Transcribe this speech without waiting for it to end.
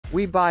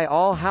We buy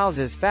all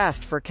houses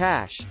fast for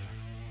cash.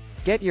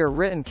 Get your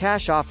written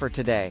cash offer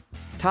today.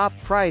 Top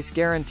price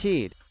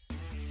guaranteed.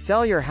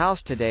 Sell your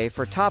house today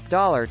for top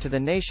dollar to the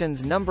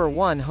nation's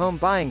 #1 home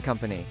buying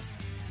company.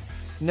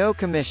 No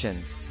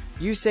commissions.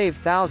 You save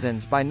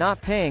thousands by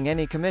not paying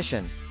any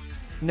commission.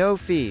 No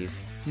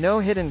fees. No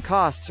hidden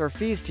costs or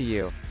fees to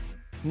you.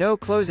 No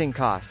closing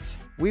costs.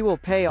 We will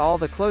pay all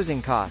the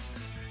closing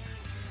costs.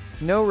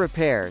 No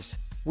repairs.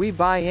 We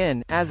buy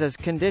in, as is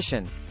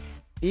condition.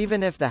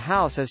 Even if the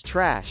house is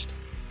trashed.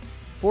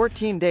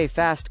 14-day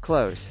fast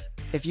close.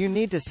 If you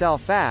need to sell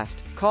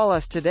fast, call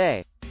us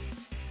today.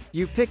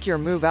 You pick your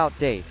move-out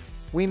date.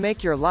 We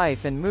make your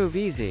life and move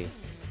easy.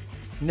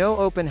 No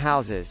open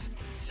houses.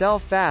 Sell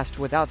fast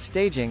without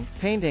staging,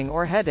 painting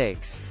or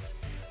headaches.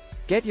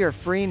 Get your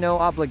free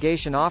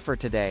no-obligation offer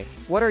today.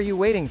 What are you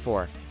waiting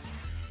for?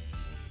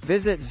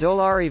 Visit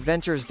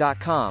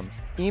ZolariVentures.com,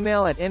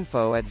 email at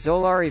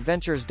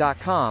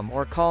info@ZolariVentures.com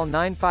or call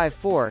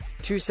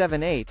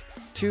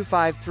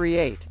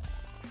 954-278-2538.